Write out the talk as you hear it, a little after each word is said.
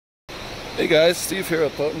Hey guys, Steve here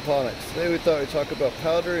at Aquaponic. Today we thought we'd talk about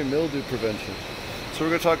powdery mildew prevention. So we're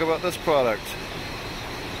going to talk about this product,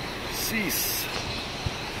 Cease.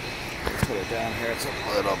 Let's put it down here, it's a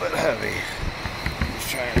little bit heavy. I'm just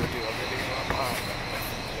trying to do a video up high.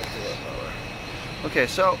 Okay,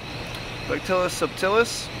 so Bacillus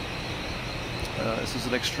subtilis. This is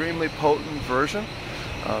an extremely potent version.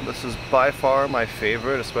 This is by far my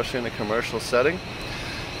favorite, especially in a commercial setting.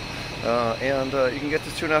 You can get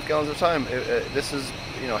this 2.5 gallons at a time. This is,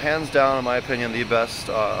 hands down, in my opinion, the best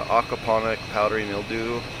aquaponic powdery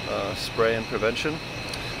mildew spray and prevention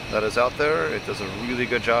that is out there. It does a really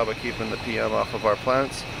good job of keeping the PM off of our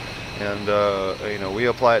plants, and we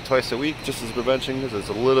apply it twice a week just as prevention because it's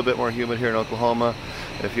a little bit more humid here in Oklahoma.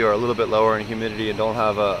 If you are a little bit lower in humidity and don't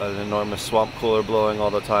have an enormous swamp cooler blowing all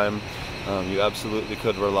the time, you absolutely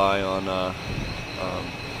could rely on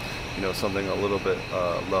something a little bit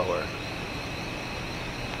lower.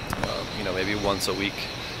 Maybe once a week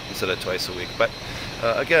instead of twice a week. But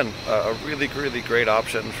again, a really great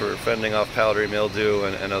option for fending off powdery mildew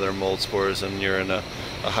and other mold spores, and you're in a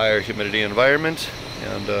higher humidity environment.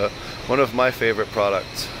 And one of my favorite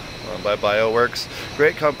products by BioWorks.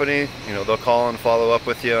 Great company. They'll call and follow up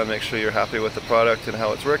with you and make sure you're happy with the product and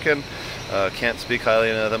how it's working. Can't speak highly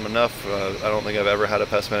of them enough. I don't think I've ever had a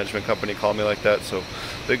pest management company call me like that, so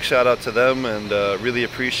big shout out to them, and really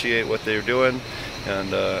appreciate what they're doing,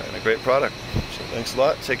 and a great product. So thanks a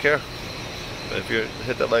lot, take care. If you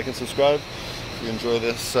hit that like and subscribe, if you enjoy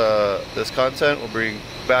this content, we'll bring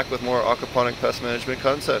back with more aquaponic pest management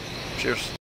content. Cheers.